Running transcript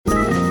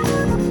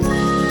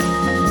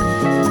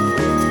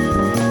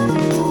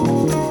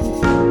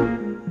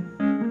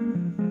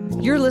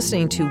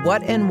listening to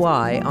What and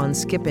Why on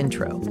Skip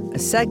Intro, a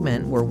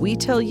segment where we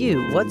tell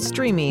you what's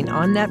streaming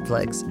on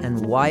Netflix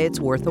and why it's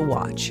worth a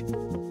watch.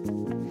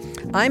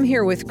 I'm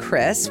here with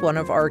Chris, one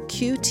of our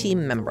Q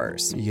team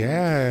members.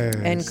 Yes.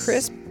 And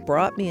Chris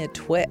brought me a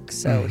Twix,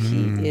 so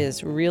he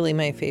is really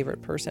my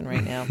favorite person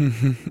right now.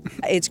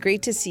 It's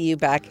great to see you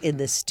back in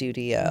the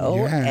studio.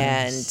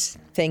 Yes.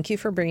 And thank you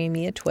for bringing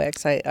me a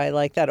Twix. I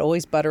like that.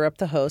 Always butter up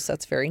the host.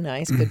 That's very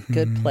nice.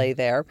 Good play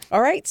there.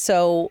 All right,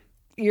 so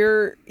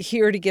you're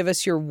here to give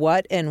us your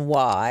what and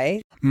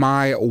why.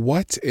 My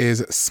what is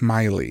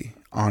Smiley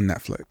on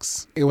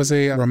Netflix. It was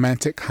a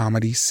romantic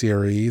comedy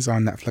series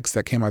on Netflix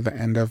that came out at the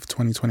end of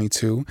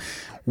 2022.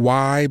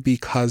 Why?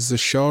 Because the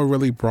show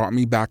really brought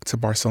me back to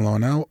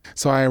Barcelona.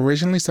 So I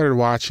originally started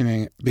watching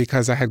it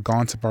because I had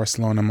gone to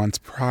Barcelona months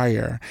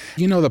prior.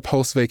 You know, the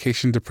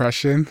post-vacation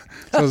depression.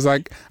 So I was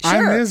like, Sure.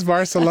 I miss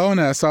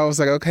Barcelona. So I was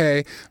like,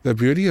 okay, the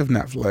beauty of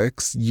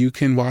Netflix, you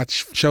can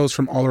watch shows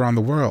from all around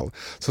the world.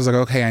 So I was like,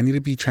 okay, I need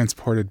to be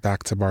transported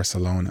back to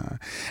Barcelona.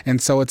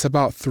 And so it's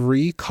about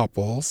 3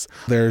 couples.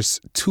 There's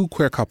 2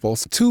 queer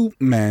couples, 2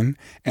 men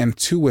and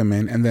 2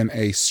 women, and then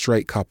a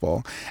straight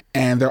couple.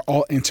 And they're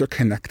all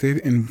interconnected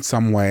in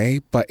some way,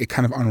 but it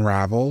kind of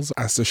unravels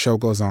as the show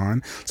goes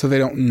on. So they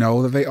don't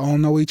know that they all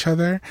know each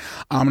other.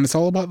 And it's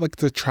all about like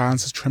the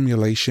trials and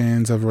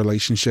tribulations of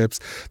relationships.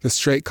 The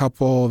straight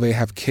couple, they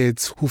have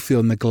kids who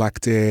feel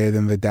neglected,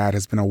 and the dad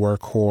has been a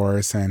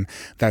workhorse, and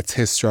that's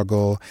his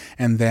struggle.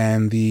 And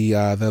then the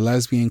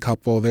lesbian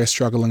couple, they're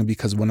struggling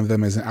because one of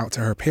them isn't out to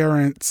her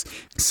parents.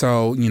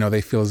 So, you know,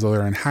 they feel as though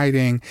they're in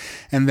hiding.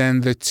 And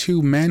then the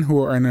 2 men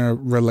who are in a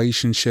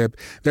relationship,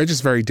 they're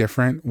just very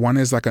different. One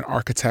is like an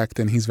architect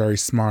and he's very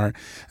smart.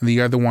 And the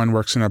other one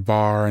works in a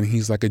bar and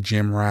he's like a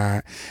gym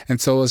rat.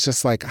 And so it's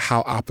just like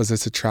how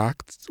opposites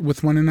attract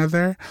with one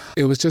another.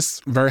 It was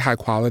just very high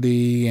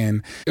quality,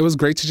 and it was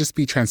great to just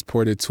be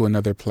transported to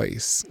another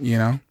place, you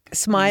know?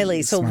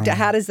 Smiley. So Smiley.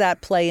 How does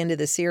that play into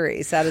the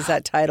series? How does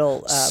that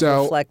title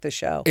reflect the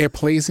show? It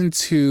plays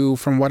into,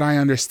 from what I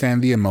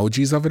understand, the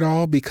emojis of it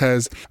all,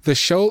 because the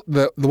show,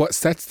 what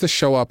sets the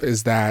show up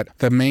is that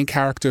the main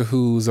character,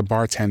 who's a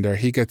bartender,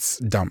 he gets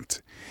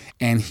dumped.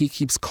 And he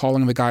keeps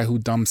calling the guy who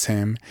dumps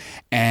him,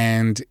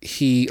 and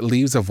he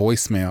leaves a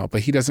voicemail,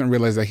 but he doesn't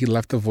realize that he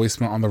left the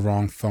voicemail on the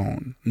wrong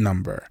phone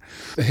number.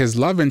 His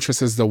love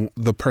interest is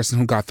the person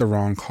who got the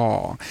wrong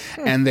call,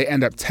 and they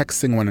end up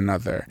texting one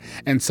another.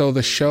 And so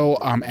the show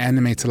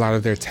animates a lot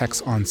of their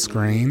texts on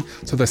screen.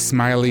 So the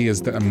smiley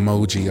is the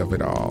emoji of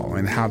it all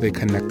and how they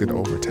connected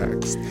over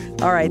text.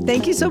 All right.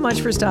 Thank you so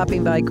much for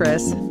stopping by,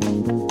 Chris.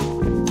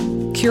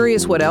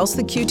 Curious what else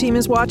the Q team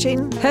is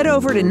watching? Head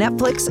over to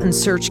Netflix and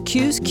search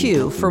Q's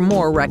Q for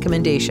more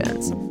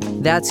recommendations.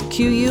 That's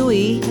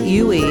QUEUE,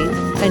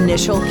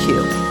 initial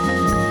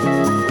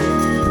Q.